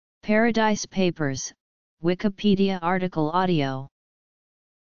Paradise Papers, Wikipedia article audio.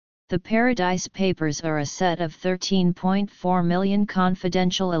 The Paradise Papers are a set of 13.4 million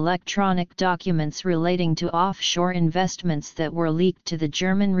confidential electronic documents relating to offshore investments that were leaked to the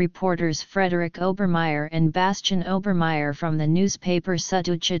German reporters Friedrich Obermeier and Bastian Obermeier from the newspaper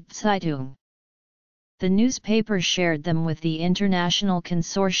Süddeutsche Zeitung. The newspaper shared them with the International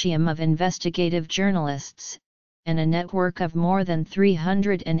Consortium of Investigative Journalists, and a network of more than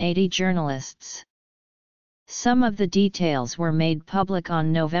 380 journalists. Some of the details were made public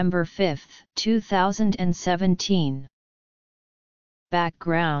on November 5, 2017.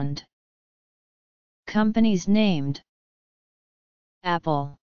 Background. Companies named: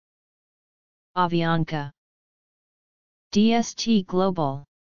 Apple, Avianca, DST Global,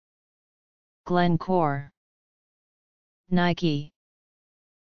 Glencore, Nike,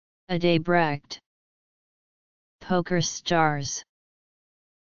 Adebrecht, Poker Stars.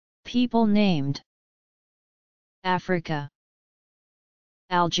 People named: Africa,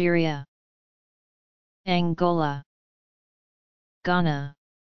 Algeria, Angola, Ghana,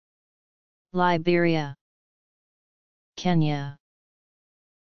 Liberia, Kenya,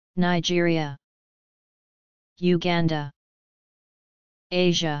 Nigeria, Uganda,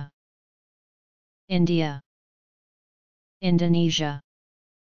 Asia, India, Indonesia,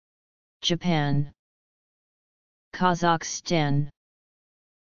 Japan, Kazakhstan,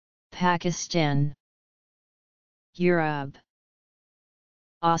 Pakistan, Europe,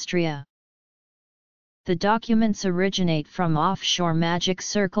 Austria. The documents originate from offshore Magic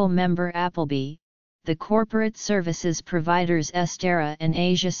Circle member Appleby, the corporate services providers Estera and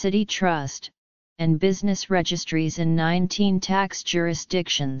Asia City Trust, and business registries in 19 tax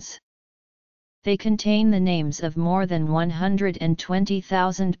jurisdictions. They contain the names of more than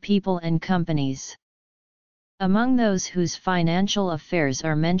 120,000 people and companies. Among those whose financial affairs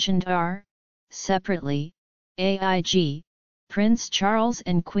are mentioned are, separately, AIG, Prince Charles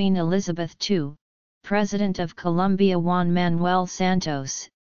and Queen Elizabeth II, President of Colombia Juan Manuel Santos,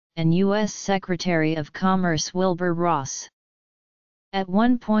 and U.S. Secretary of Commerce Wilbur Ross. At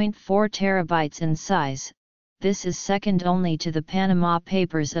 1.4 terabytes in size, this is second only to the Panama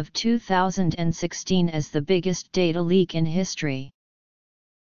Papers of 2016 as the biggest data leak in history.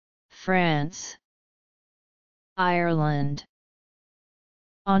 France, Ireland.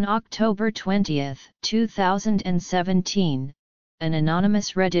 On October 20, 2017, an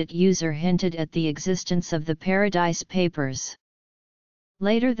anonymous Reddit user hinted at the existence of the Paradise Papers.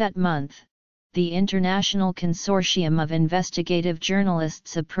 Later that month, the International Consortium of Investigative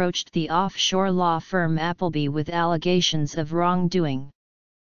Journalists approached the offshore law firm Appleby with allegations of wrongdoing.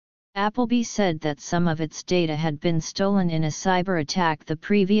 Appleby said that some of its data had been stolen in a cyber attack the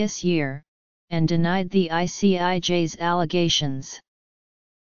previous year, and denied the ICIJ's allegations.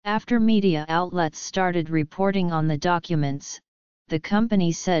 After media outlets started reporting on the documents, the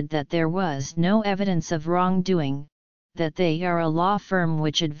company said that there was no evidence of wrongdoing, that they are a law firm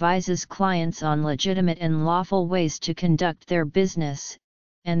which advises clients on legitimate and lawful ways to conduct their business,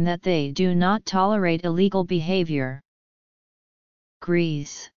 and that they do not tolerate illegal behavior.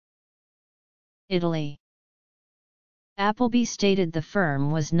 Greece, Italy. Appleby stated the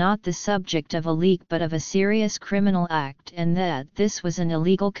firm was not the subject of a leak but of a serious criminal act and that this was an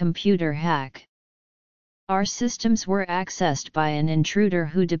illegal computer hack. Our systems were accessed by an intruder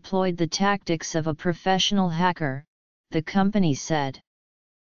who deployed the tactics of a professional hacker, the company said.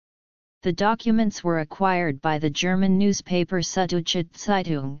 The documents were acquired by the German newspaper Süddeutsche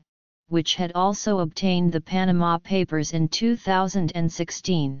Zeitung, which had also obtained the Panama Papers in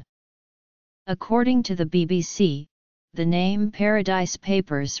 2016. According to the BBC, the name Paradise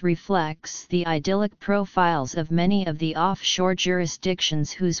Papers reflects the idyllic profiles of many of the offshore jurisdictions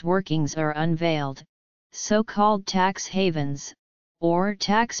whose workings are unveiled, so-called tax havens, or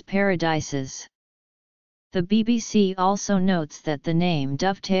tax paradises. The BBC also notes that the name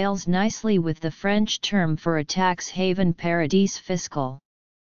dovetails nicely with the French term for a tax haven paradis fiscal.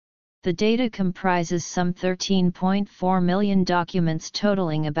 The data comprises some 13.4 million documents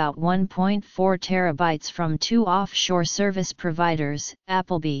totaling about 1.4 terabytes from two offshore service providers,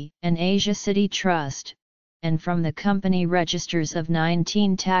 Appleby and Asia City Trust, and from the company registers of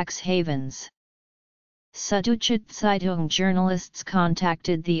 19 tax havens. Süddeutsche Zeitung journalists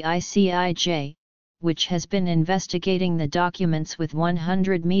contacted the ICIJ, which has been investigating the documents with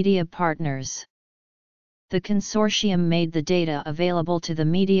 100 media partners. The consortium made the data available to the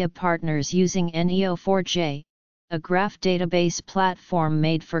media partners using Neo4j, a graph database platform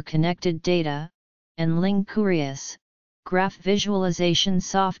made for connected data, and Linkurious, graph visualization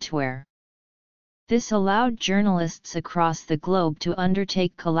software. This allowed journalists across the globe to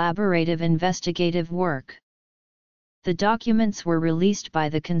undertake collaborative investigative work. The documents were released by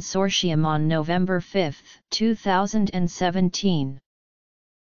the consortium on November 5, 2017.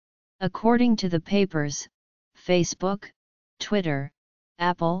 According to the papers, Facebook, Twitter,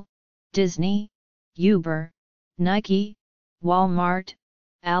 Apple, Disney, Uber, Nike, Walmart,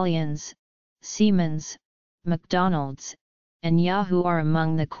 Allianz, Siemens, McDonald's, and Yahoo are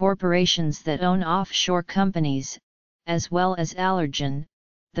among the corporations that own offshore companies, as well as Allergan,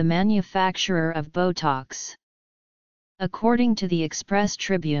 the manufacturer of Botox. According to the Express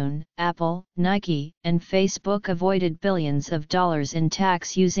Tribune, Apple, Nike, and Facebook avoided billions of dollars in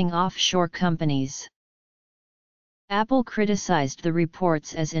tax using offshore companies. Apple criticized the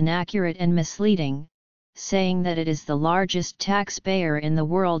reports as inaccurate and misleading, saying that it is the largest taxpayer in the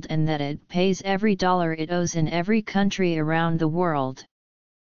world and that it pays every dollar it owes in every country around the world.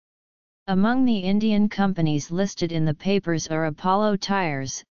 Among the Indian companies listed in the papers are Apollo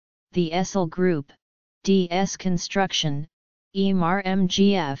Tyres, the Essel Group, DS Construction, Emaar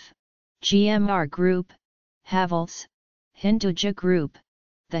MGF, GMR Group, Havells, Hinduja Group,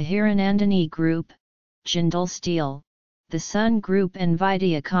 the Hiranandani Group, Jindal Steel, the Sun Group and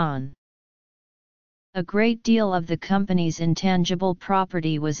Videocon. A great deal of the company's intangible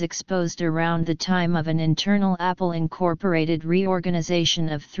property was exposed around the time of an internal Apple Incorporated reorganization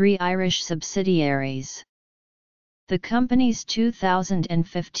of 3 Irish subsidiaries. The company's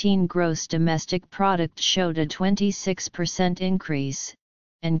 2015 gross domestic product showed a 26% increase,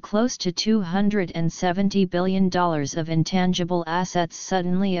 and close to $270 billion of intangible assets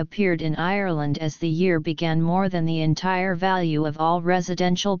suddenly appeared in Ireland as the year began, more than the entire value of all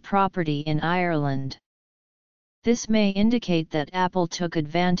residential property in Ireland. This may indicate that Apple took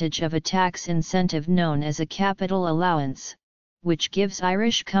advantage of a tax incentive known as a capital allowance, which gives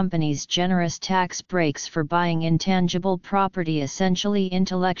Irish companies generous tax breaks for buying intangible property, essentially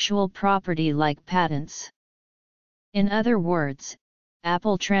intellectual property like patents. In other words,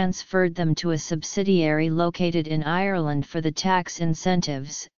 Apple transferred them to a subsidiary located in Ireland for the tax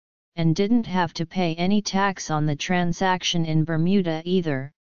incentives, and didn't have to pay any tax on the transaction in Bermuda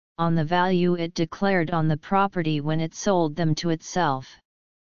either, on the value it declared on the property when it sold them to itself.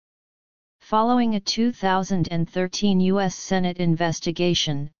 Following a 2013 U.S. Senate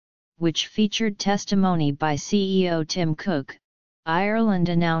investigation, which featured testimony by CEO Tim Cook, Ireland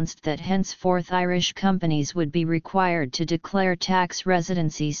announced that henceforth Irish companies would be required to declare tax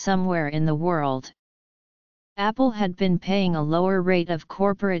residency somewhere in the world. Apple had been paying a lower rate of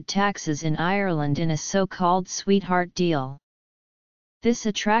corporate taxes in Ireland in a so-called sweetheart deal. This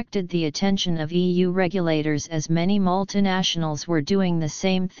attracted the attention of EU regulators, as many multinationals were doing the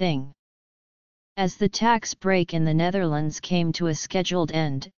same thing. As the tax break in the Netherlands came to a scheduled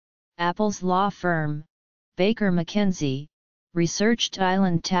end, Apple's law firm, Baker McKenzie, researched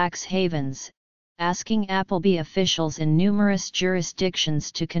island tax havens, asking Appleby officials in numerous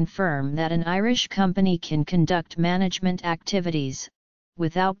jurisdictions to confirm that an Irish company can conduct management activities,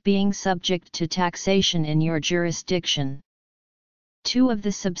 without being subject to taxation in your jurisdiction. 2 of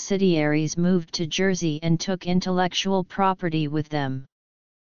the subsidiaries moved to Jersey and took intellectual property with them.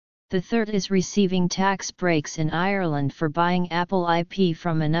 The third is receiving tax breaks in Ireland for buying Apple IP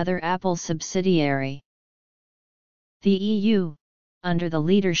from another Apple subsidiary. The EU, under the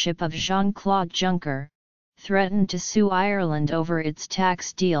leadership of Jean-Claude Juncker, threatened to sue Ireland over its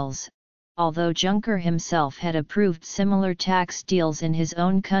tax deals, although Juncker himself had approved similar tax deals in his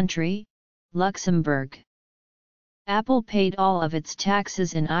own country, Luxembourg. Apple paid all of its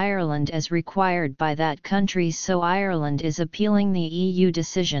taxes in Ireland as required by that country, so Ireland is appealing the EU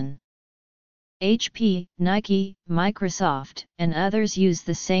decision. HP, Nike, Microsoft, and others use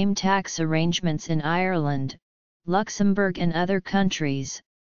the same tax arrangements in Ireland, Luxembourg and other countries,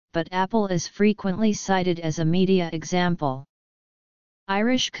 but Apple is frequently cited as a media example.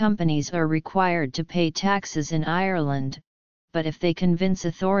 Irish companies are required to pay taxes in Ireland, but if they convince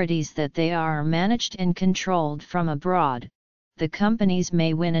authorities that they are managed and controlled from abroad, the companies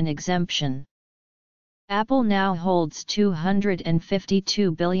may win an exemption. Apple now holds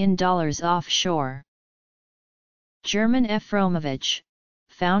 $252 billion offshore. German Efromovich,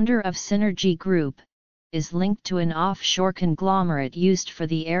 founder of Synergy Group, is linked to an offshore conglomerate used for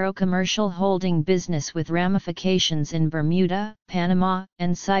the aerocommercial holding business with ramifications in Bermuda, Panama,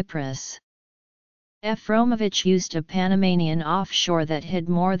 and Cyprus. Efromovich used a Panamanian offshore that hid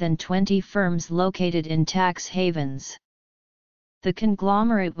more than 20 firms located in tax havens. The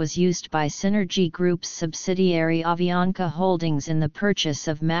conglomerate was used by Synergy Group's subsidiary Avianca Holdings in the purchase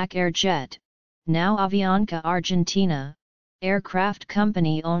of Mac Air Jet, now Avianca Argentina, aircraft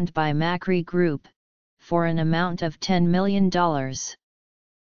company owned by Macri Group, for an amount of $10 million.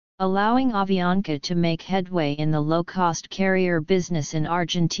 Allowing Avianca to make headway in the low-cost carrier business in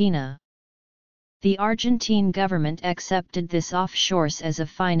Argentina. The Argentine government accepted this offshore as a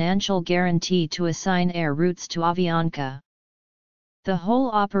financial guarantee to assign air routes to Avianca. The whole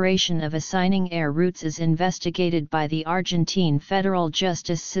operation of assigning air routes is investigated by the Argentine federal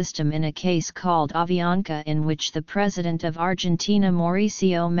justice system in a case called Avianca, in which the president of Argentina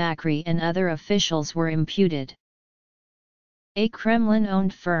Mauricio Macri and other officials were imputed. A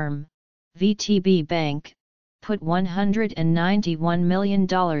Kremlin-owned firm, VTB Bank, put $191 million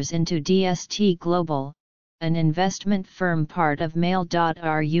into DST Global, an investment firm part of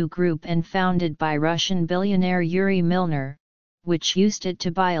Mail.ru Group and founded by Russian billionaire Yuri Milner, which used it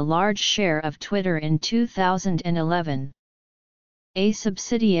to buy a large share of Twitter in 2011. A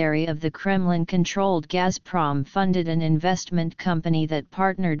subsidiary of the Kremlin-controlled Gazprom funded an investment company that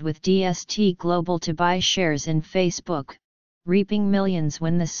partnered with DST Global to buy shares in Facebook, reaping millions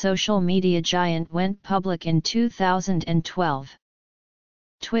when the social media giant went public in 2012.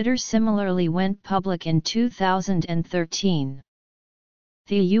 Twitter similarly went public in 2013.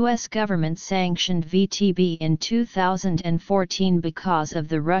 The U.S. government sanctioned VTB in 2014 because of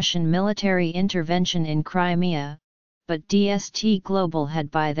the Russian military intervention in Crimea, but DST Global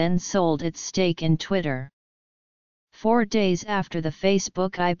had by then sold its stake in Twitter. 4 days after the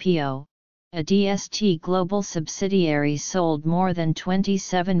Facebook IPO, a DST Global subsidiary sold more than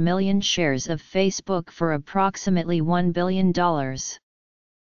 27 million shares of Facebook for approximately $1 billion.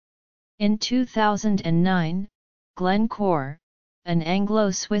 In 2009, Glencore, an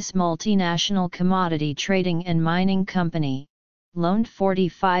Anglo-Swiss multinational commodity trading and mining company, loaned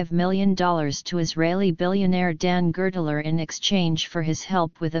 $45 million to Israeli billionaire Dan Gertler in exchange for his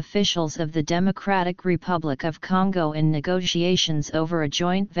help with officials of the Democratic Republic of Congo in negotiations over a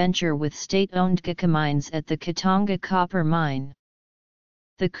joint venture with state-owned GACA mines at the Katanga copper mine.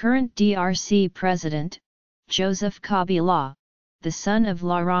 The current DRC president, Joseph Kabila, the son of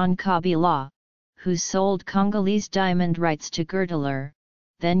Laurent Kabila, who sold Congolese diamond rights to Gertler,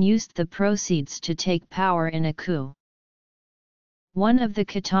 then used the proceeds to take power in a coup. One of the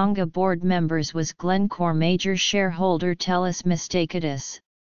Katanga board members was Glencore major shareholder Telis Mistakidis,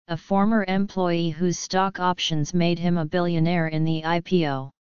 a former employee whose stock options made him a billionaire in the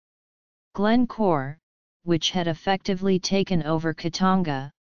IPO. Glencore, which had effectively taken over Katanga,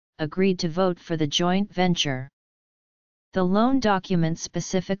 agreed to vote for the joint venture. The loan document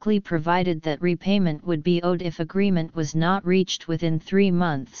specifically provided that repayment would be owed if agreement was not reached within 3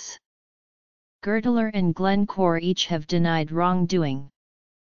 months. Gertler and Glencore each have denied wrongdoing.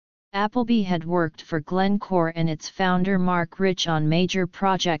 Appleby had worked for Glencore and its founder Mark Rich on major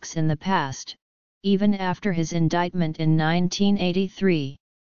projects in the past, even after his indictment in 1983.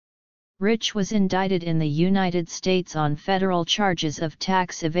 Rich was indicted in the United States on federal charges of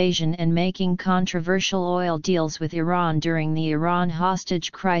tax evasion and making controversial oil deals with Iran during the Iran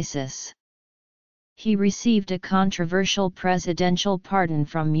hostage crisis. He received a controversial presidential pardon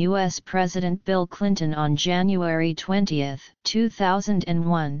from U.S. President Bill Clinton on January 20,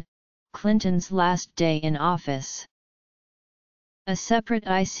 2001, Clinton's last day in office. A separate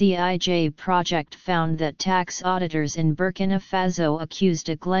ICIJ project found that tax auditors in Burkina Faso accused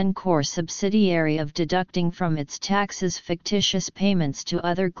a Glencore subsidiary of deducting from its taxes fictitious payments to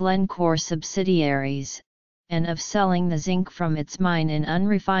other Glencore subsidiaries, and of selling the zinc from its mine in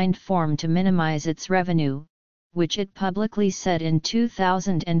unrefined form to minimize its revenue, which it publicly said in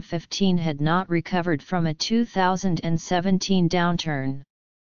 2015 had not recovered from a 2017 downturn.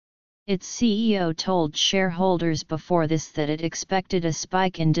 Its CEO told shareholders before this that it expected a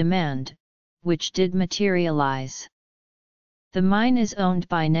spike in demand, which did materialize. The mine is owned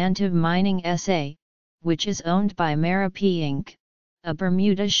by Nantiv Mining SA, which is owned by Merapi Inc., a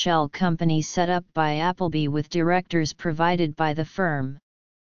Bermuda shell company set up by Appleby with directors provided by the firm.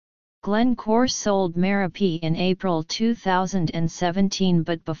 Glencore sold Merapi in April 2017,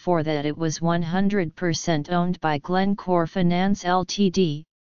 but before that it was 100% owned by Glencore Finance Ltd.,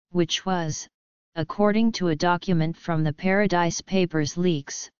 which was, according to a document from the Paradise Papers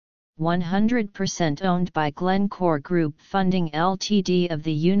leaks, 100% owned by Glencore Group Funding Ltd. Of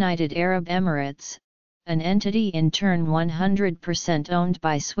the United Arab Emirates, an entity in turn 100% owned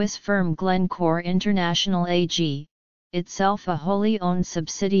by Swiss firm Glencore International AG, itself a wholly owned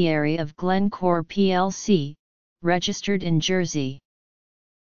subsidiary of Glencore plc, registered in Jersey.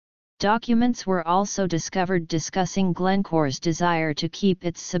 Documents were also discovered discussing Glencore's desire to keep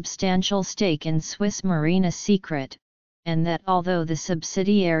its substantial stake in Swiss Marine a secret, and that although the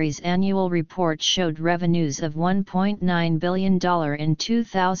subsidiary's annual report showed revenues of $1.9 billion in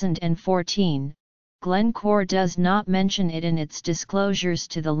 2014, Glencore does not mention it in its disclosures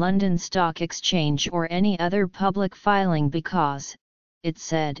to the London Stock Exchange or any other public filing because, it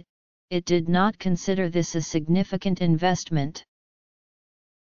said, it did not consider this a significant investment.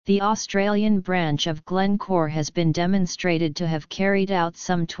 The Australian branch of Glencore has been demonstrated to have carried out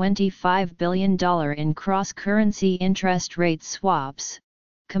some $25 billion in cross-currency interest rate swaps,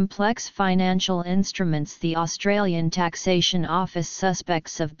 complex financial instruments the Australian Taxation Office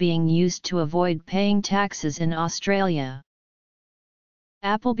suspects of being used to avoid paying taxes in Australia.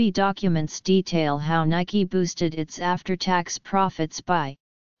 Appleby documents detail how Nike boosted its after-tax profits by,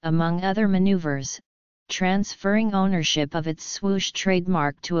 among other maneuvers, transferring ownership of its swoosh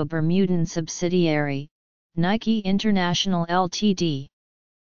trademark to a Bermudan subsidiary, Nike International Ltd.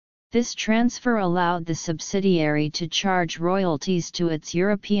 This transfer allowed the subsidiary to charge royalties to its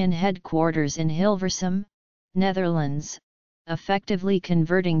European headquarters in Hilversum, Netherlands, effectively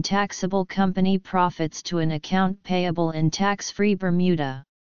converting taxable company profits to an account payable in tax-free Bermuda.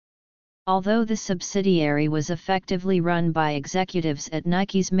 Although the subsidiary was effectively run by executives at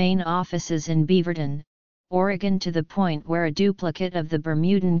Nike's main offices in Beaverton, Oregon to the point where a duplicate of the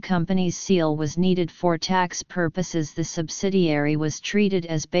Bermudan company's seal was needed for tax purposes, the subsidiary was treated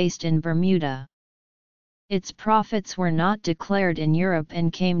as based in Bermuda. Its profits were not declared in Europe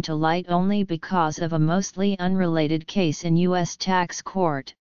and came to light only because of a mostly unrelated case in U.S. tax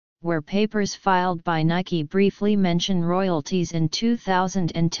court, where papers filed by Nike briefly mention royalties in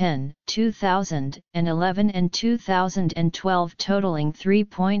 2010, 2011 and 2012 totaling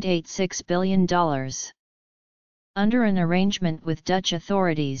 $3.86 billion. Under an arrangement with Dutch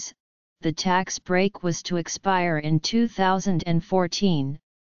authorities, the tax break was to expire in 2014,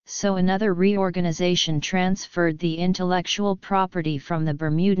 so another reorganization transferred the intellectual property from the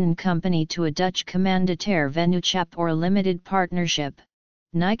Bermudan company to a Dutch commanditaire vennootschap or limited partnership,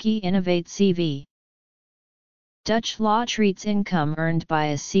 Nike Innovate CV. Dutch law treats income earned by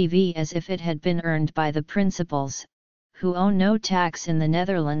a CV as if it had been earned by the principals, who owe no tax in the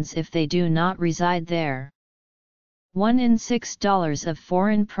Netherlands if they do not reside there. 1 in $6 of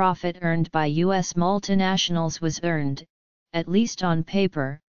foreign profit earned by U.S. multinationals was earned, at least on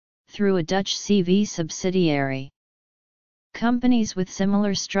paper, through a Dutch CV subsidiary. Companies with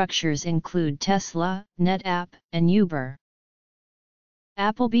similar structures include Tesla, NetApp, and Uber.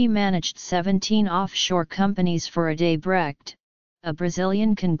 Appleby managed 17 offshore companies for Odebrecht, a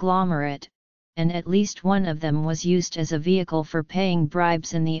Brazilian conglomerate, and at least one of them was used as a vehicle for paying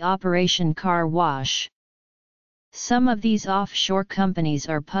bribes in the Operation Car Wash. Some of these offshore companies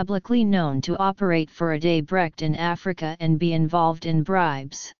are publicly known to operate for Odebrecht in Africa and be involved in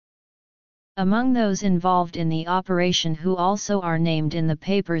bribes. Among those involved in the operation who also are named in the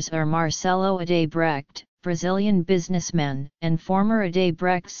papers are Marcelo Odebrecht, Brazilian businessman and former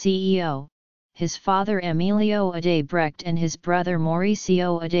Odebrecht CEO, his father Emilio Odebrecht and his brother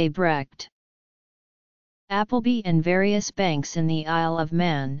Mauricio Odebrecht. Appleby and various banks in the Isle of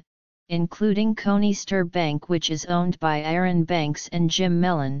Man, including Conister Bank, which is owned by Aaron Banks and Jim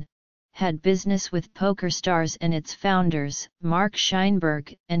Mellon, had business with PokerStars and its founders, Mark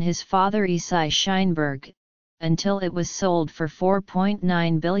Scheinberg and his father Isai Scheinberg, until it was sold for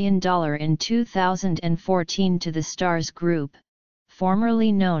 $4.9 billion in 2014 to the Stars Group,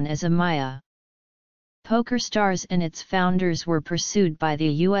 formerly known as Amaya. PokerStars and its founders were pursued by the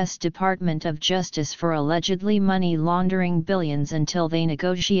U.S. Department of Justice for allegedly money laundering billions until they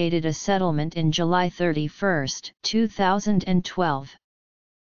negotiated a settlement in July 31, 2012.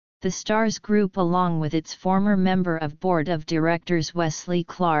 The Stars Group, along with its former member of board of directors Wesley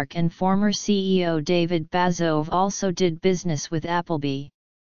Clark and former CEO David Bazov, also did business with Appleby.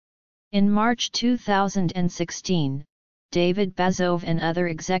 In March 2016, David Bazov and other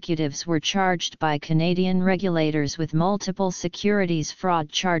executives were charged by Canadian regulators with multiple securities fraud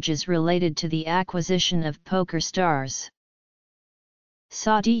charges related to the acquisition of PokerStars.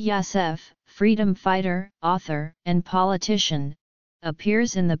 Saadi Youssef, freedom fighter, author, and politician,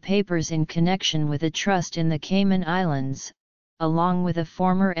 appears in the papers in connection with a trust in the Cayman Islands, along with a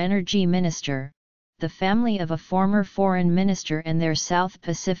former energy minister, the family of a former foreign minister and their South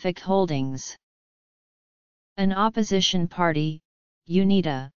Pacific holdings. An opposition party,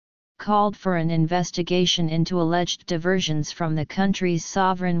 UNITA, called for an investigation into alleged diversions from the country's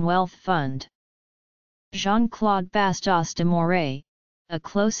sovereign wealth fund. Jean-Claude Bastos de Moray, a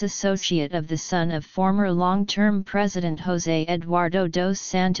close associate of the son of former long-term President José Eduardo dos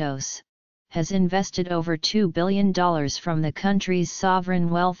Santos, has invested over $2 billion from the country's sovereign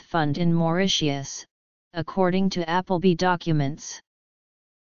wealth fund in Mauritius, according to Appleby documents.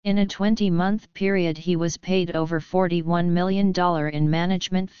 In a 20-month period he was paid over $41 million in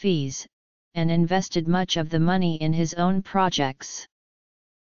management fees, and invested much of the money in his own projects.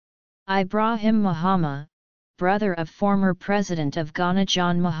 Ibrahim Mahama, brother of former President of Ghana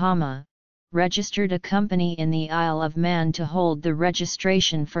John Mahama, registered a company in the Isle of Man to hold the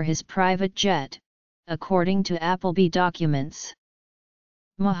registration for his private jet, according to Appleby documents.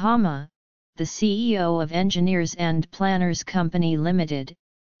 Mahama, the CEO of Engineers and Planners Company Limited,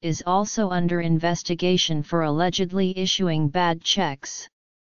 is also under investigation for allegedly issuing bad checks.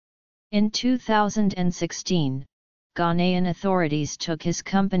 In 2016, Ghanaian authorities took his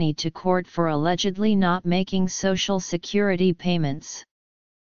company to court for allegedly not making Social Security payments.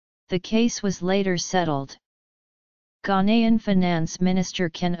 The case was later settled. Ghanaian Finance Minister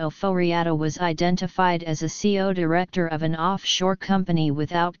Ken Ofori-Atta was identified as a CEO director of an offshore company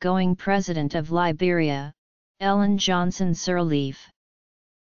with outgoing President of Liberia, Ellen Johnson Sirleaf.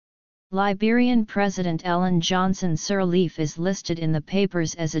 Liberian President Ellen Johnson Sirleaf is listed in the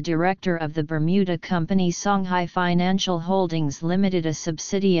papers as a director of the Bermuda company Songhai Financial Holdings Limited, a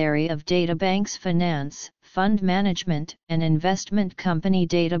subsidiary of DataBank's finance, fund management and investment company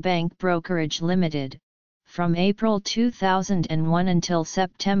DataBank Brokerage Limited, from April 2001 until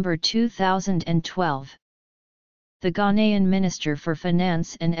September 2012. The Ghanaian Minister for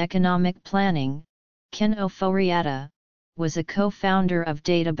Finance and Economic Planning, Ken Ofori-Atta, was a co-founder of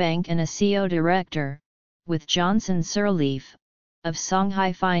DataBank and a CEO director, with Johnson Sirleaf, of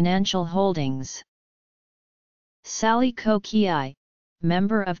Songhai Financial Holdings. Sally Kokiai,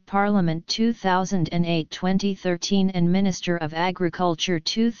 Member of Parliament 2008-2013 and Minister of Agriculture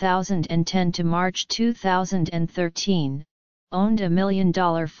 2010 to March 2013, owned a $1 million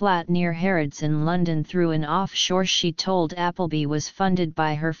flat near Harrods in London through an offshore she told Appleby was funded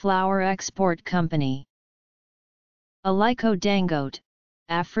by her flour export company. Aliko Dangote,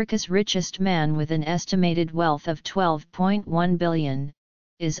 Africa's richest man with an estimated wealth of $12.1 billion,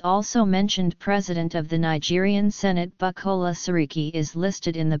 is also mentioned. President of the Nigerian Senate Bukola Saraki is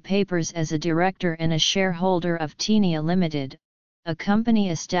listed in the papers as a director and a shareholder of Tenia Limited, a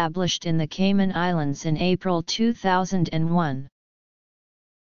company established in the Cayman Islands in April 2001.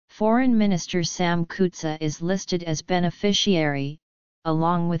 Foreign Minister Sam Kutsa is listed as beneficiary,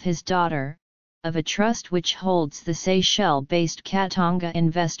 along with his daughter, of a trust which holds the Seychelles-based Katanga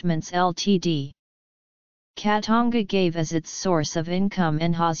Investments Ltd. Katanga gave as its source of income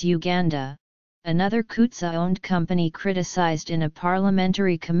Enhas Uganda, another Kutsa-owned company criticized in a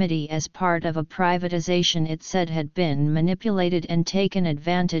parliamentary committee as part of a privatization it said had been manipulated and taken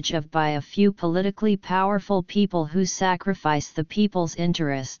advantage of by a few politically powerful people who sacrifice the people's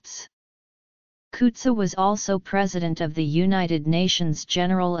interests. Kutsa was also president of the United Nations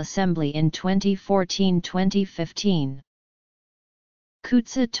General Assembly in 2014-2015.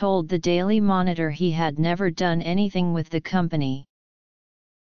 Kutsa told the Daily Monitor he had never done anything with the company.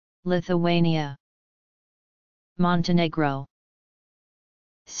 Lithuania, Montenegro,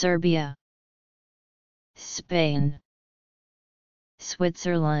 Serbia, Spain,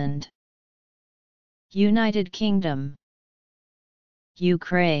 Switzerland, United Kingdom,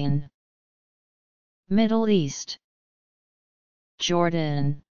 Ukraine, Middle East,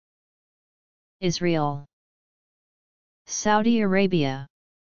 Jordan, Israel, Saudi Arabia,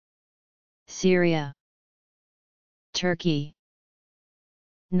 Syria, Turkey,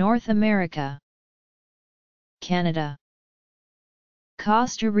 North America, Canada,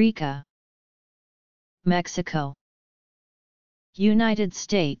 Costa Rica, Mexico, United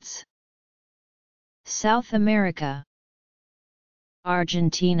States, South America,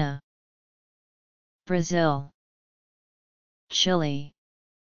 Argentina, Brazil, Chile,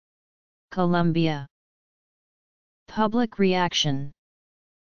 Colombia. Public reaction.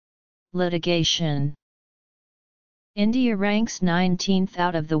 Litigation. India ranks 19th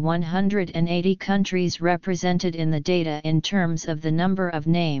out of the 180 countries represented in the data in terms of the number of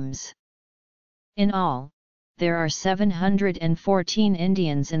names. In all, there are 714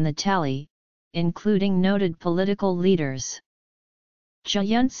 Indians in the tally, including noted political leaders.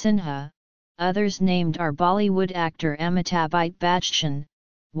 Jayant Sinha. Others named are Bollywood actor Amitabh Bachchan,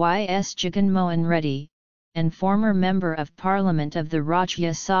 Y.S. Jagan Mohan Reddy, and former Member of Parliament of the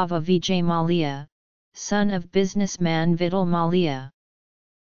Rajya Sabha Vijay Mallya, son of businessman Vidal Mallya.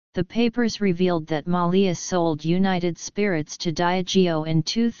 The papers revealed that Mallya sold United Spirits to Diageo in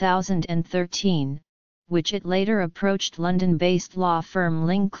 2013, which it later approached London-based law firm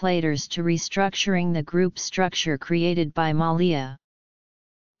Linklaters to restructuring the group structure created by Mallya.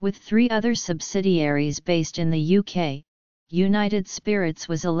 With 3 other subsidiaries based in the UK, United Spirits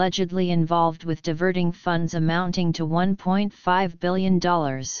was allegedly involved with diverting funds amounting to $1.5 billion.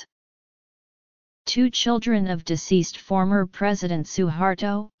 Two children of deceased former President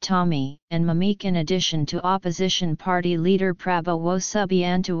Suharto, Tommy, and Mamik in addition to opposition party leader Prabowo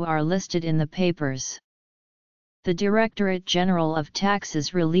Subianto are listed in the papers. The Directorate General of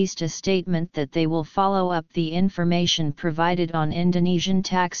Taxes released a statement that they will follow up the information provided on Indonesian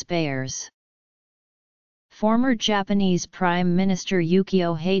taxpayers. Former Japanese Prime Minister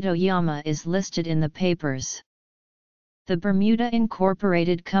Yukio Hatoyama is listed in the papers. The Bermuda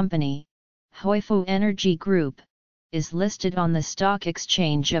Incorporated Company, Huifu Energy Group, is listed on the Stock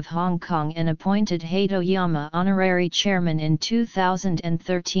Exchange of Hong Kong and appointed Hatoyama honorary chairman in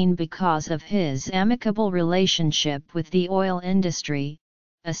 2013 because of his amicable relationship with the oil industry,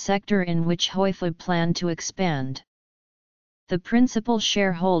 a sector in which Huifu planned to expand. The principal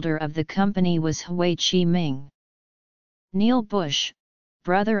shareholder of the company was Hui Chi-ming. Neil Bush,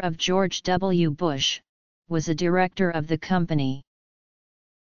 brother of George W. Bush, was a director of the company.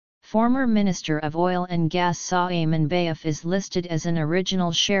 Former Minister of Oil and Gas Suleiman Bayef is listed as an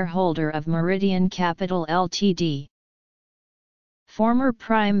original shareholder of Meridian Capital Ltd. Former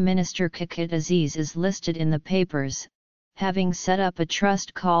Prime Minister Khalid Aziz is listed in the papers, having set up a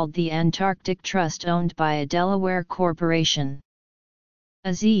trust called the Antarctic Trust owned by a Delaware corporation.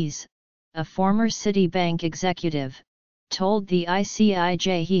 Aziz, a former Citibank executive, told the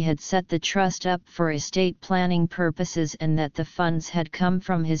ICIJ he had set the trust up for estate planning purposes and that the funds had come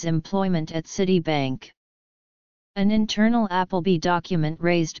from his employment at Citibank. An internal Appleby document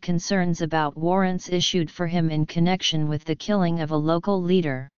raised concerns about warrants issued for him in connection with the killing of a local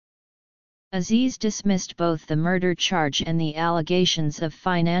leader. Aziz dismissed both the murder charge and the allegations of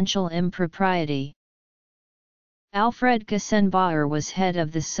financial impropriety. Alfred Gassenbauer was head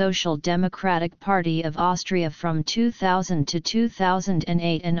of the Social Democratic Party of Austria from 2000 to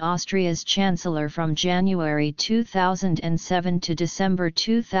 2008 and Austria's Chancellor from January 2007 to December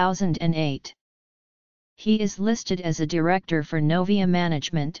 2008. He is listed as a director for Novia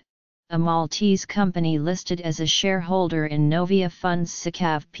Management, a Maltese company listed as a shareholder in Novia Funds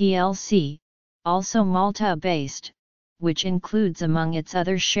Sikav plc, also Malta-based, which includes among its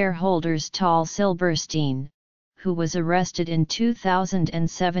other shareholders Tal Silberstein, who was arrested in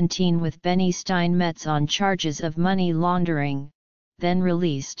 2017 with Benny Steinmetz on charges of money laundering, then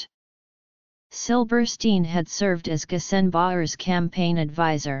released. Silberstein had served as Gassenbauer's campaign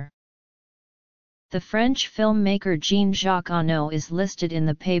advisor. The French filmmaker Jean-Jacques Annaud is listed in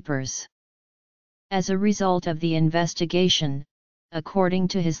the papers. As a result of the investigation, according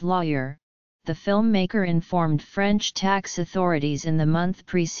to his lawyer, the filmmaker informed French tax authorities in the month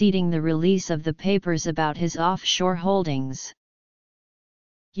preceding the release of the papers about his offshore holdings.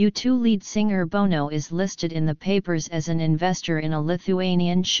 U2 lead singer Bono is listed in the papers as an investor in a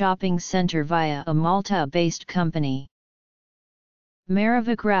Lithuanian shopping center via a Malta-based company.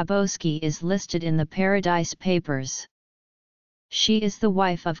 Mariva Grabowski is listed in the Paradise Papers. She is the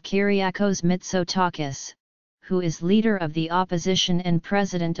wife of Kyriakos Mitsotakis, who is leader of the opposition and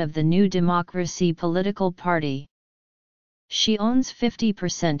president of the New Democracy political party. She owns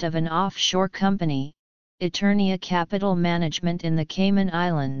 50% of an offshore company, Eternia Capital Management in the Cayman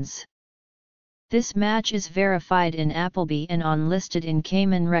Islands. This match is verified in Appleby and on listed in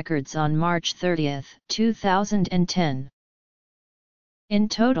Cayman Records on March 30, 2010. In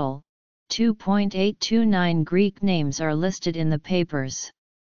total, 2.829 Greek names are listed in the papers.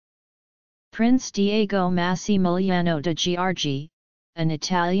 Prince Diego Massimiliano de' Giorgi, an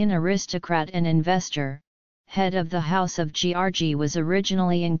Italian aristocrat and investor, head of the House of Giorgi, was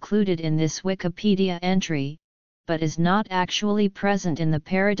originally included in this Wikipedia entry, but is not actually present in the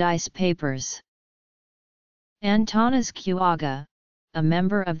Paradise Papers. Antanas Kuaga, a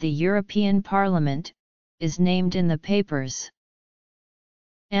member of the European Parliament, is named in the papers.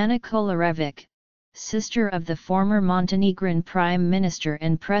 Ana Kolarevic, sister of the former Montenegrin Prime Minister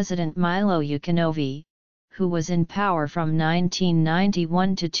and President Milo Đukanović, who was in power from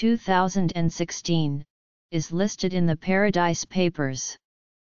 1991 to 2016, is listed in the Paradise Papers.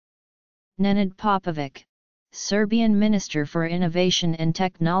 Nenad Popovic, Serbian Minister for Innovation and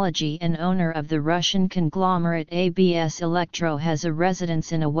Technology and owner of the Russian conglomerate ABS Elektro, has a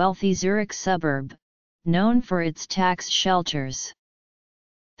residence in a wealthy Zurich suburb, known for its tax shelters.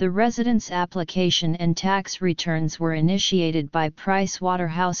 The residence application and tax returns were initiated by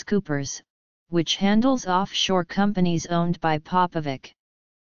PricewaterhouseCoopers, which handles offshore companies owned by Popovic.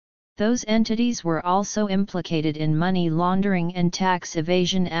 Those entities were also implicated in money laundering and tax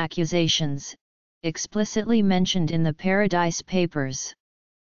evasion accusations, explicitly mentioned in the Paradise Papers.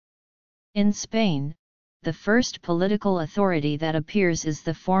 In Spain, The first political authority that appears is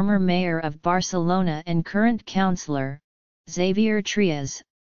the former mayor of Barcelona and current councillor, Xavier Trias,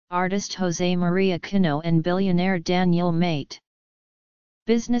 artist José María Cano and billionaire Daniel Mate.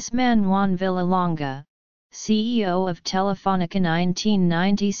 Businessman Juan Villalonga, CEO of Telefónica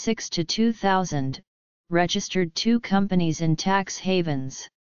 1996–2000, registered 2 companies in tax havens.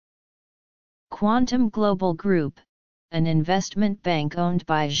 Quantum Global Group, an investment bank owned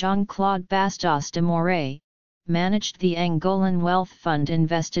by Jean-Claude Bastos de Moray, managed the Angolan Wealth Fund,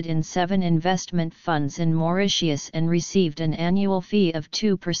 invested in 7 investment funds in Mauritius and received an annual fee of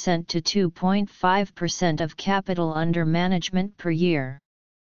 2% to 2.5% of capital under management per year.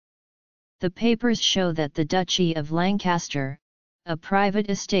 The papers show that the Duchy of Lancaster, a private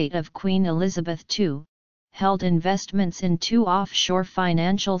estate of Queen Elizabeth II, held investments in 2 offshore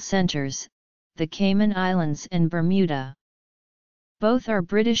financial centres, the Cayman Islands and Bermuda. Both are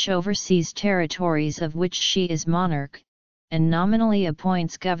British overseas territories of which she is monarch, and nominally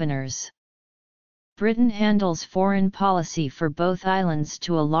appoints governors. Britain handles foreign policy for both islands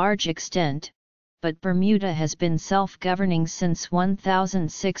to a large extent, but Bermuda has been self-governing since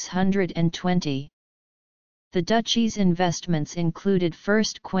 1620. The Duchy's investments included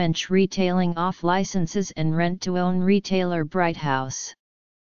First Quench retailing off licenses and rent-to-own retailer Brighthouse.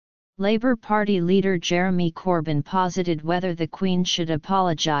 Labour Party leader Jeremy Corbyn posited whether the Queen should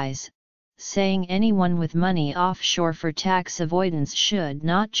apologise, saying anyone with money offshore for tax avoidance should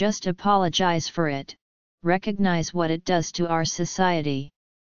not just apologise for it, recognise what it does to our society.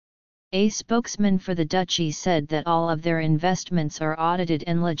 A spokesman for the Duchy said that all of their investments are audited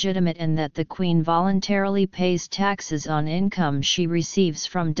and legitimate and that the Queen voluntarily pays taxes on income she receives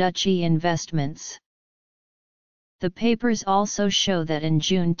from Duchy investments. The papers also show that in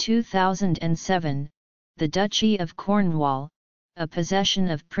June 2007, the Duchy of Cornwall, a possession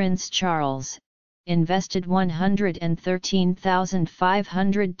of Prince Charles, invested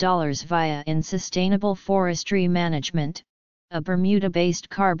 $113,500 via in Sustainable Forestry Management, a Bermuda-based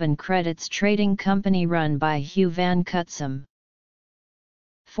carbon credits trading company run by Hugh Van Cutsem.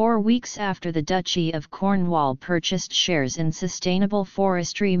 4 weeks after the Duchy of Cornwall purchased shares in Sustainable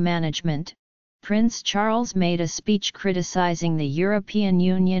Forestry Management, Prince Charles made a speech criticizing the European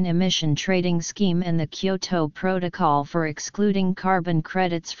Union emission trading scheme and the Kyoto Protocol for excluding carbon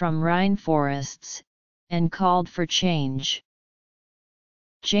credits from rainforests, and called for change.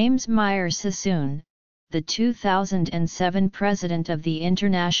 James Meyer Sassoon, the 2007 president of the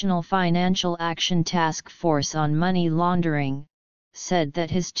International Financial Action Task Force on Money Laundering, said that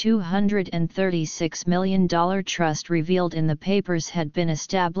his $236 million trust revealed in the papers had been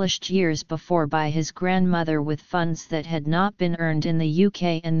established years before by his grandmother with funds that had not been earned in the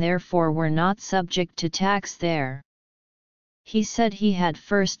UK and therefore were not subject to tax there. He said he had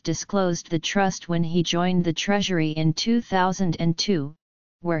first disclosed the trust when he joined the Treasury in 2002,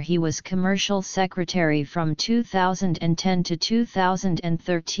 where he was Commercial Secretary from 2010 to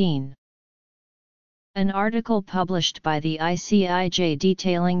 2013. An article published by the ICIJ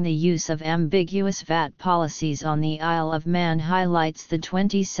detailing the use of ambiguous VAT policies on the Isle of Man highlights the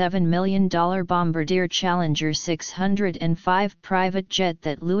 $27 million Bombardier Challenger 605 private jet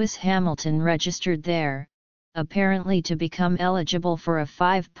that Lewis Hamilton registered there, apparently to become eligible for a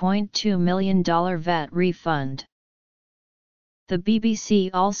 $5.2 million VAT refund. The BBC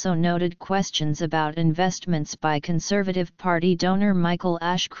also noted questions about investments by Conservative Party donor Michael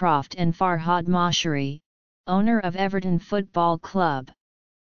Ashcroft and Farhad Mashari, owner of Everton Football Club.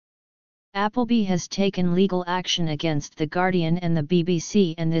 Appleby has taken legal action against The Guardian and the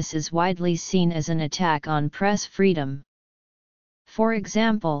BBC, and this is widely seen as an attack on press freedom. For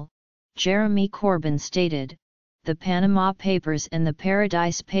example, Jeremy Corbyn stated, "The Panama Papers and the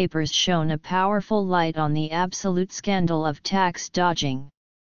Paradise Papers shone a powerful light on the absolute scandal of tax dodging.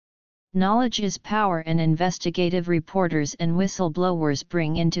 Knowledge is power, and investigative reporters and whistleblowers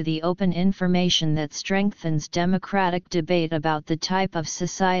bring into the open information that strengthens democratic debate about the type of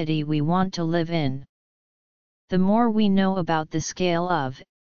society we want to live in. The more we know about the scale of,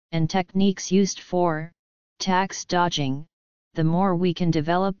 and techniques used for, tax dodging, the more we can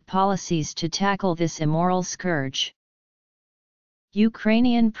develop policies to tackle this immoral scourge."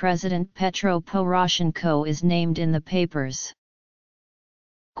 Ukrainian President Petro Poroshenko is named in the papers.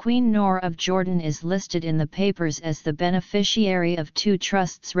 Queen Noor of Jordan is listed in the papers as the beneficiary of 2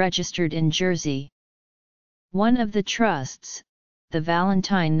 trusts registered in Jersey. One of the trusts, the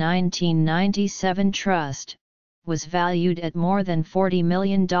Valentine 1997 Trust, was valued at more than $40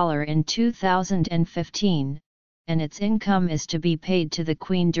 million in 2015. And its income is to be paid to the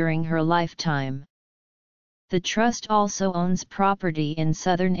Queen during her lifetime. The trust also owns property in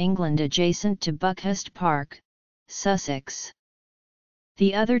southern England adjacent to Buckhurst Park, Sussex.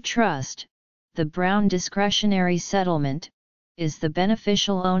 The other trust, the Brown Discretionary Settlement, is the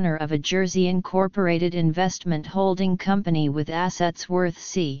beneficial owner of a Jersey incorporated investment holding company with assets worth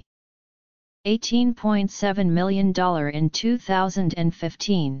 $18.7 million in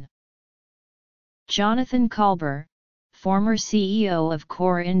 2015. Jonathan Kalber, former CEO of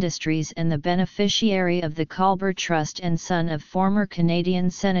Core Industries and the beneficiary of the Kalber Trust and son of former Canadian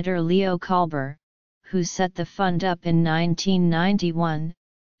Senator Leo Kalber, who set the fund up in 1991,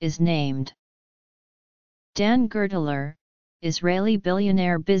 is named. Dan Gertler, Israeli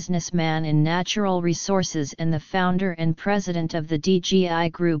billionaire businessman in natural resources and the founder and president of the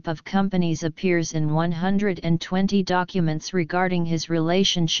DGI Group of companies, appears in 120 documents regarding his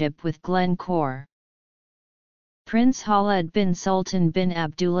relationship with Glencore. Prince Khaled bin Sultan bin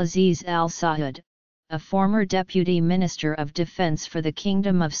Abdulaziz Al Saud, a former Deputy Minister of Defense for the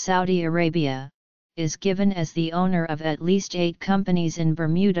Kingdom of Saudi Arabia, is given as the owner of at least 8 companies in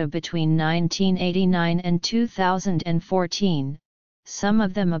Bermuda between 1989 and 2014, some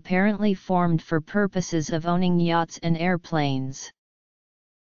of them apparently formed for purposes of owning yachts and airplanes.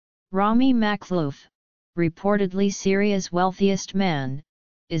 Rami Makhlouf, reportedly Syria's wealthiest man,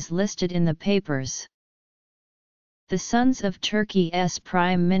 is listed in the papers. The sons of Turkey's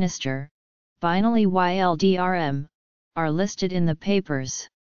Prime Minister, Binali Yıldırım, are listed in the papers.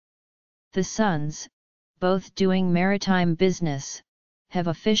 The sons, both doing maritime business, have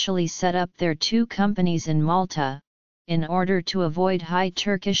officially set up their 2 companies in Malta, in order to avoid high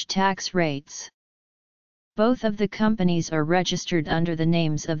Turkish tax rates. Both of the companies are registered under the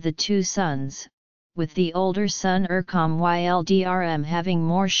names of the 2 sons, with the older son Erkam Yıldırım having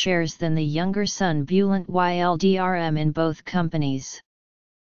more shares than the younger son Bülent Yıldırım in both companies.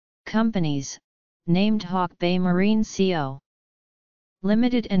 Companies, named Hawk Bay Marine Co.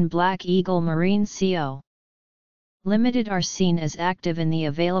 Limited and Black Eagle Marine Co. Limited are seen as active in the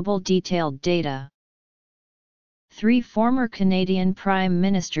available detailed data. 3 former Canadian Prime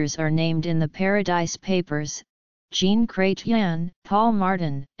Ministers are named in the Paradise Papers: Jean Chrétien, Paul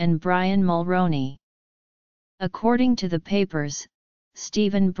Martin, and Brian Mulroney. According to the papers,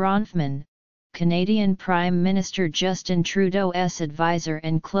 Stephen Bronfman, Canadian Prime Minister Justin Trudeau's advisor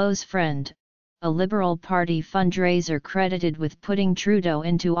and close friend, a Liberal Party fundraiser credited with putting Trudeau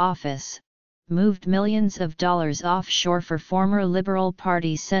into office, moved millions of dollars offshore for former Liberal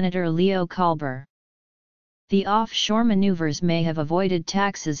Party Senator Leo Kalber. The offshore maneuvers may have avoided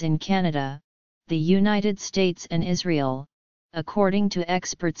taxes in Canada, the United States and Israel, according to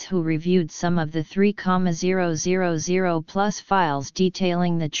experts who reviewed some of the 3,000+ files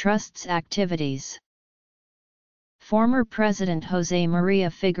detailing the trust's activities. Former President José María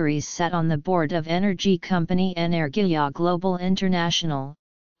Figueres sat on the board of energy company Energía Global International,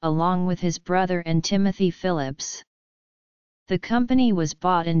 along with his brother and Timothy Phillips. The company was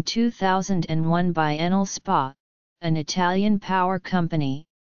bought in 2001 by Enel Spa, an Italian power company,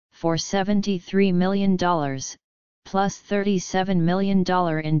 for $73 million, plus $37 million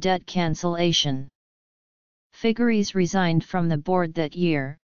in debt cancellation. Figueres resigned from the board that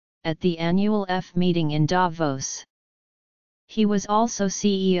year, at the annual F meeting in Davos. He was also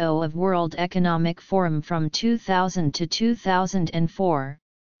CEO of World Economic Forum from 2000 to 2004,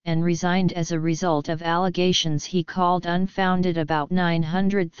 and resigned as a result of allegations he called unfounded about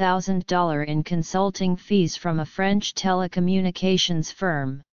 $900,000 in consulting fees from a French telecommunications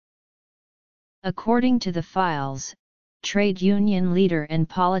firm. According to the files, trade union leader and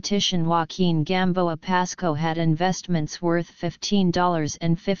politician Joaquin Gamboa Pasco had investments worth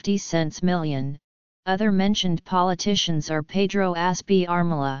 $15.50 million. Other mentioned politicians are Pedro Aspe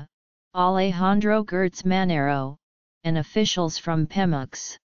Armela, Alejandro Gertz Manero, and officials from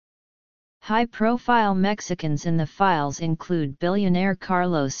Pemex. High-profile Mexicans in the files include billionaire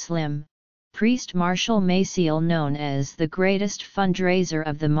Carlos Slim, priest Marshall Maciel, known as the greatest fundraiser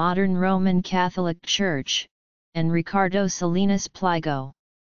of the modern Roman Catholic Church, and Ricardo Salinas Pliego.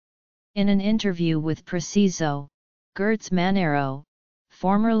 In an interview with Preciso, Gertz Manero,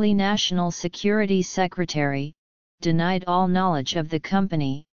 formerly National Security Secretary, denied all knowledge of the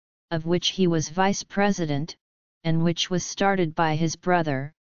company, of which he was vice president, and which was started by his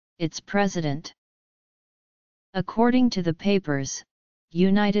brother, its president. According to the papers,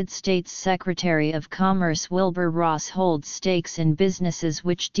 United States Secretary of Commerce Wilbur Ross holds stakes in businesses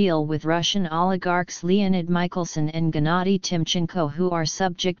which deal with Russian oligarchs Leonid Michelson and Gennady Timchenko, who are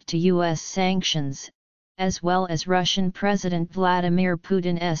subject to U.S. sanctions, as well as Russian President Vladimir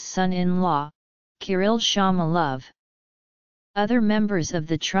Putin's son-in-law, Kirill Shamalov. Other members of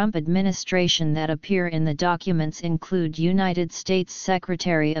the Trump administration that appear in the documents include United States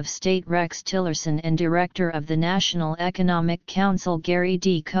Secretary of State Rex Tillerson and Director of the National Economic Council Gary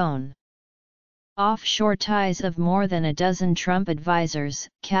D. Cohn. Offshore ties of more than a dozen Trump advisors,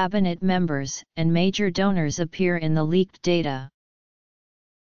 cabinet members, and major donors appear in the leaked data.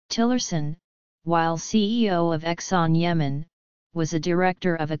 Tillerson, while CEO of Exxon Yemen, was a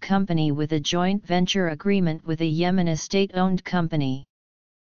director of a company with a joint venture agreement with a Yemeni state-owned company.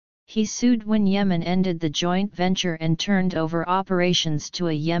 He sued when Yemen ended the joint venture and turned over operations to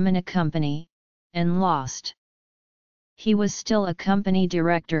a Yemeni company, and lost. He was still a company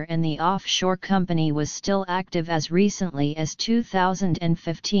director and the offshore company was still active as recently as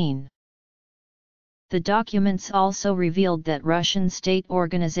 2015. The documents also revealed that Russian state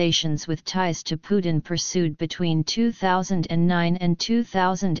organizations with ties to Putin pursued between 2009 and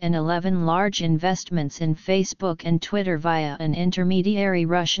 2011 large investments in Facebook and Twitter via an intermediary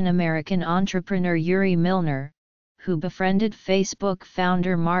Russian-American entrepreneur Yuri Milner, who befriended Facebook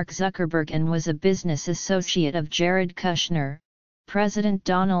founder Mark Zuckerberg and was a business associate of Jared Kushner, President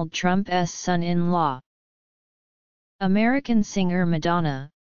Donald Trump's son-in-law. American singer Madonna,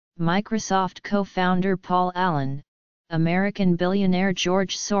 Microsoft co-founder Paul Allen, American billionaire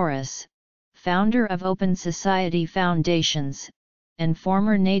George Soros, founder of Open Society Foundations, and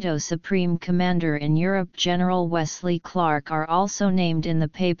former NATO Supreme Commander in Europe General Wesley Clark are also named in the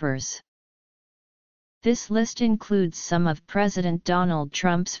papers. This list includes some of President Donald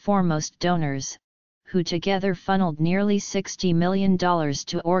Trump's foremost donors, who together funneled nearly $60 million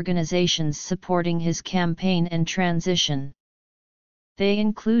to organizations supporting his campaign and transition. They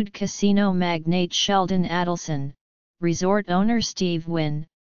include casino magnate Sheldon Adelson, resort owner Steve Wynn,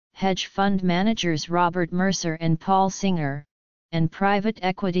 hedge fund managers Robert Mercer and Paul Singer, and private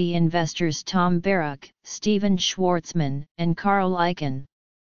equity investors Tom Barrack, Steven Schwartzman, and Carl Icahn.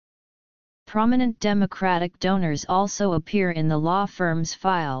 Prominent Democratic donors also appear in the law firm's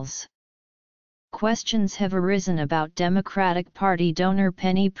files. Questions have arisen about Democratic Party donor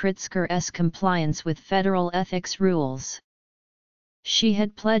Penny Pritzker's compliance with federal ethics rules. She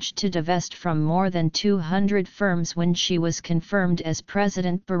had pledged to divest from more than 200 firms when she was confirmed as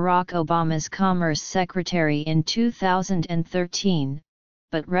President Barack Obama's Commerce Secretary in 2013,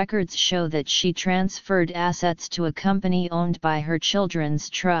 but records show that she transferred assets to a company owned by her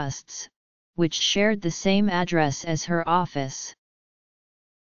children's trusts, which shared the same address as her office.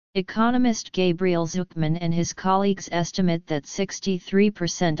 Economist Gabriel Zucman and his colleagues estimate that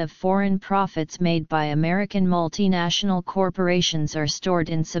 63% of foreign profits made by American multinational corporations are stored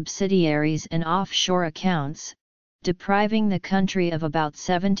in subsidiaries and offshore accounts, depriving the country of about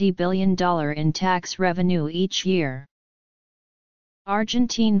 $70 billion in tax revenue each year.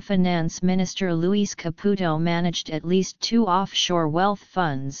 Argentine Finance Minister Luis Caputo managed at least 2 offshore wealth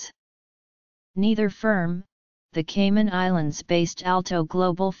funds. Neither firm, the Cayman Islands-based Alto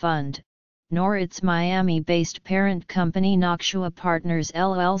Global Fund, nor its Miami-based parent company Noxua Partners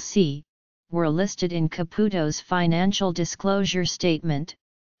LLC, were listed in Caputo's financial disclosure statement,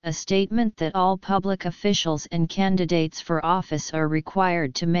 a statement that all public officials and candidates for office are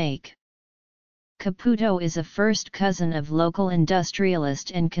required to make. Caputo is a first cousin of local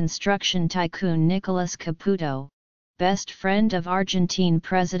industrialist and construction tycoon Nicolas Caputo, best friend of Argentine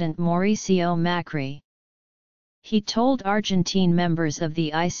President Mauricio Macri. He told Argentine members of the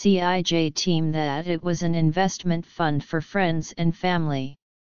ICIJ team that it was an investment fund for friends and family.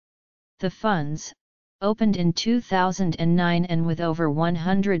 The funds, opened in 2009 and with over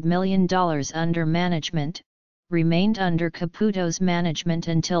 $100 million under management, remained under Caputo's management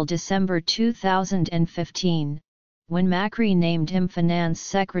until December 2015, when Macri named him Finance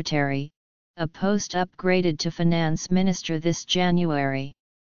Secretary, a post upgraded to Finance Minister this January.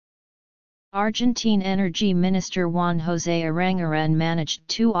 Argentine Energy Minister Juan José Aranguren managed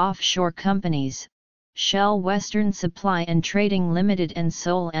 2 offshore companies, Shell Western Supply and Trading Limited and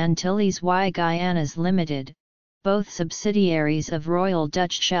Sol Antilles y Guyanas Limited, both subsidiaries of Royal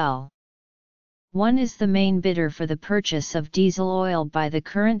Dutch Shell. One is the main bidder for the purchase of diesel oil by the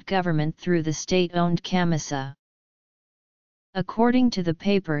current government through the state-owned Camisa. According to the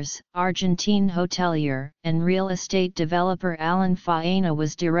papers, Argentine hotelier and real estate developer Alan Faena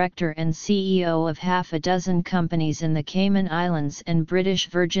was director and CEO of half a dozen companies in the Cayman Islands and British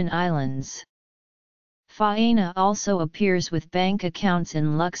Virgin Islands. Faena also appears with bank accounts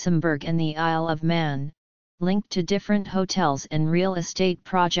in Luxembourg and the Isle of Man, linked to different hotels and real estate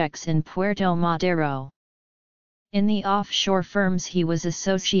projects in Puerto Madero. In the offshore firms he was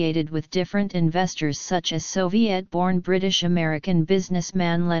associated with different investors such as Soviet-born British-American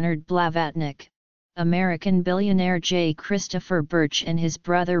businessman Leonard Blavatnik, American billionaire J. Christopher Birch and his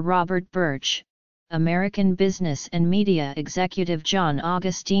brother Robert Birch, American business and media executive John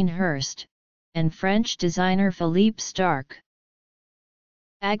Augustine Hearst, and French designer Philippe Starck.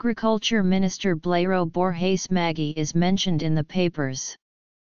 Agriculture Minister Blairo Borges Maggi is mentioned in the papers.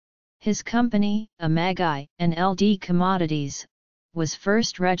 His company, Amagi and LD Commodities, was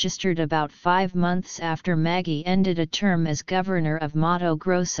first registered about 5 months after Maggi ended a term as governor of Mato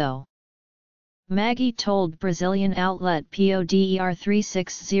Grosso. Maggi told Brazilian outlet PODER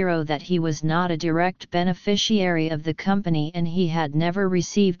 360 that he was not a direct beneficiary of the company and he had never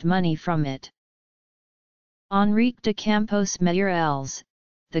received money from it. Henrique de Campos Meireles,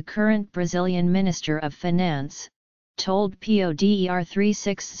 the current Brazilian Minister of Finance, told PODER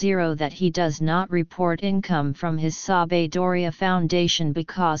 360 that he does not report income from his Sabedoria Foundation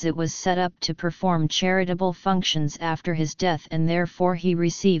because it was set up to perform charitable functions after his death and therefore he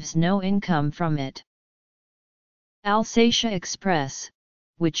receives no income from it. Alsacia Express,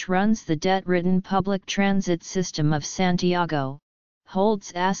 which runs the debt-ridden public transit system of Santiago,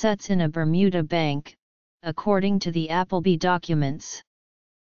 holds assets in a Bermuda bank, according to the Appleby documents.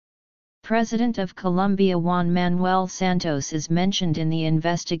 President of Colombia Juan Manuel Santos is mentioned in the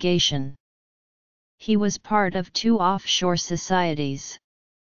investigation. He was part of 2 offshore societies.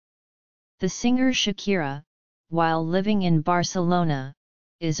 The singer Shakira, while living in Barcelona,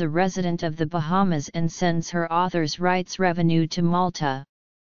 is a resident of the Bahamas and sends her author's rights revenue to Malta.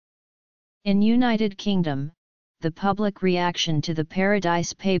 In United Kingdom, the public reaction to the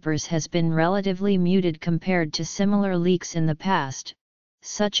Paradise Papers has been relatively muted compared to similar leaks in the past,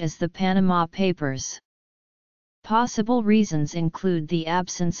 such as the Panama Papers. Possible reasons include the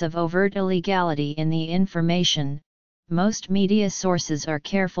absence of overt illegality in the information. Most media sources are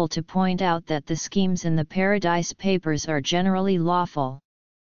careful to point out that the schemes in the Paradise Papers are generally lawful.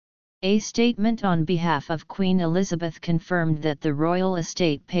 A statement on behalf of Queen Elizabeth confirmed that the royal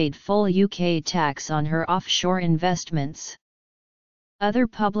estate paid full UK tax on her offshore investments. Other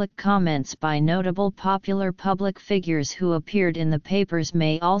public comments by notable popular public figures who appeared in the papers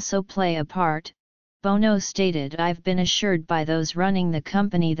may also play a part. Bono stated, "I've been assured by those running the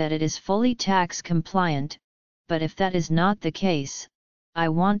company that it is fully tax compliant, but if that is not the case, I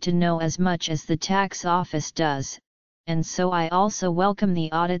want to know as much as the tax office does, and so I also welcome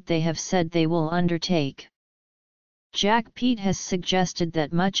the audit they have said they will undertake." Jack Pete has suggested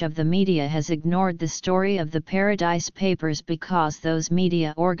that much of the media has ignored the story of the Paradise Papers because those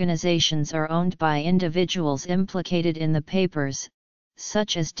media organizations are owned by individuals implicated in the papers,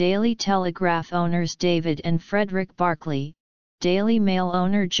 such as Daily Telegraph owners David and Frederick Barclay, Daily Mail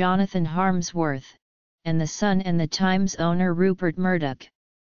owner Jonathan Harmsworth, and The Sun and The Times owner Rupert Murdoch.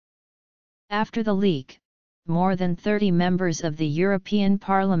 After the leak, more than 30 members of the European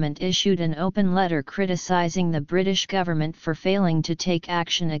Parliament issued an open letter criticising the British government for failing to take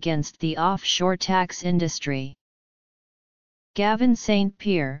action against the offshore tax industry. Gavin St.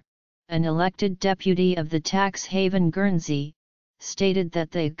 Pierre, an elected deputy of the tax haven Guernsey, stated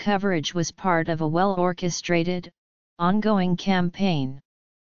that the coverage was part of a well-orchestrated, ongoing campaign.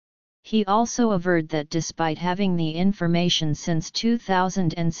 He also averred that despite having the information since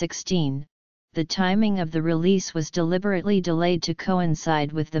 2016, the timing of the release was deliberately delayed to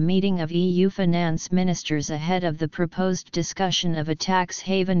coincide with the meeting of EU finance ministers ahead of the proposed discussion of a tax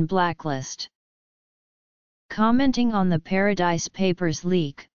haven blacklist. Commenting on the Paradise Papers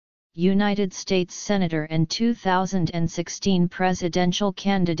leak, United States Senator and 2016 presidential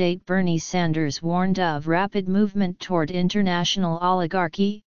candidate Bernie Sanders warned of rapid movement toward international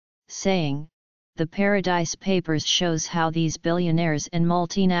oligarchy, saying, "The Paradise Papers shows how these billionaires and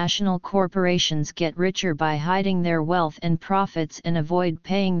multinational corporations get richer by hiding their wealth and profits and avoid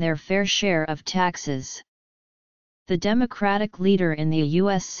paying their fair share of taxes." The Democratic leader in the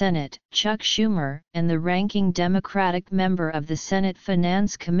U.S. Senate, Chuck Schumer, and the ranking Democratic member of the Senate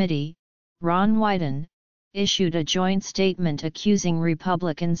Finance Committee, Ron Wyden, issued a joint statement accusing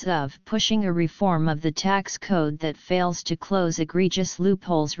Republicans of pushing a reform of the tax code that fails to close egregious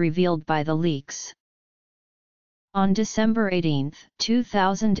loopholes revealed by the leaks. On December 18,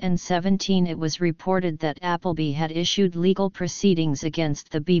 2017, it was reported that Appleby had issued legal proceedings against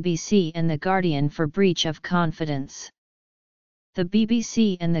the BBC and The Guardian for breach of confidence. The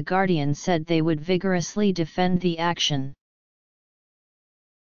BBC and The Guardian said they would vigorously defend the action.